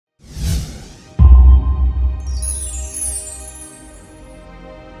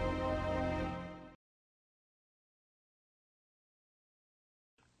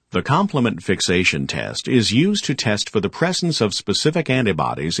The complement fixation test is used to test for the presence of specific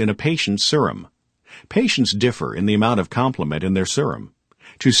antibodies in a patient's serum. Patients differ in the amount of complement in their serum.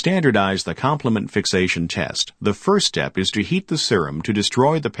 To standardize the complement fixation test, the first step is to heat the serum to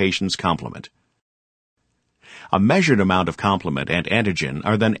destroy the patient's complement. A measured amount of complement and antigen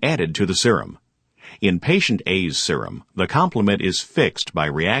are then added to the serum. In patient A's serum, the complement is fixed by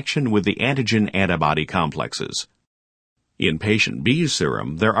reaction with the antigen-antibody complexes. In patient B's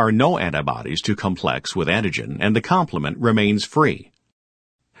serum, there are no antibodies to complex with antigen and the complement remains free.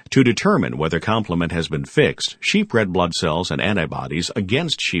 To determine whether complement has been fixed, sheep red blood cells and antibodies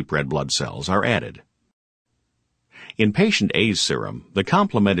against sheep red blood cells are added. In patient A's serum, the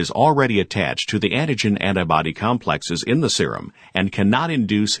complement is already attached to the antigen-antibody complexes in the serum and cannot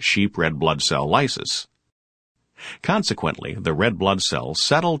induce sheep red blood cell lysis. Consequently, the red blood cells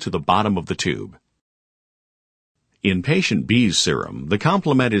settle to the bottom of the tube. In patient B's serum, the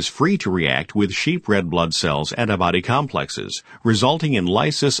complement is free to react with sheep red blood cells' antibody complexes, resulting in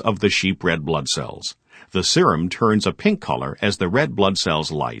lysis of the sheep red blood cells. The serum turns a pink color as the red blood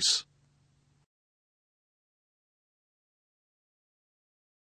cells lyse.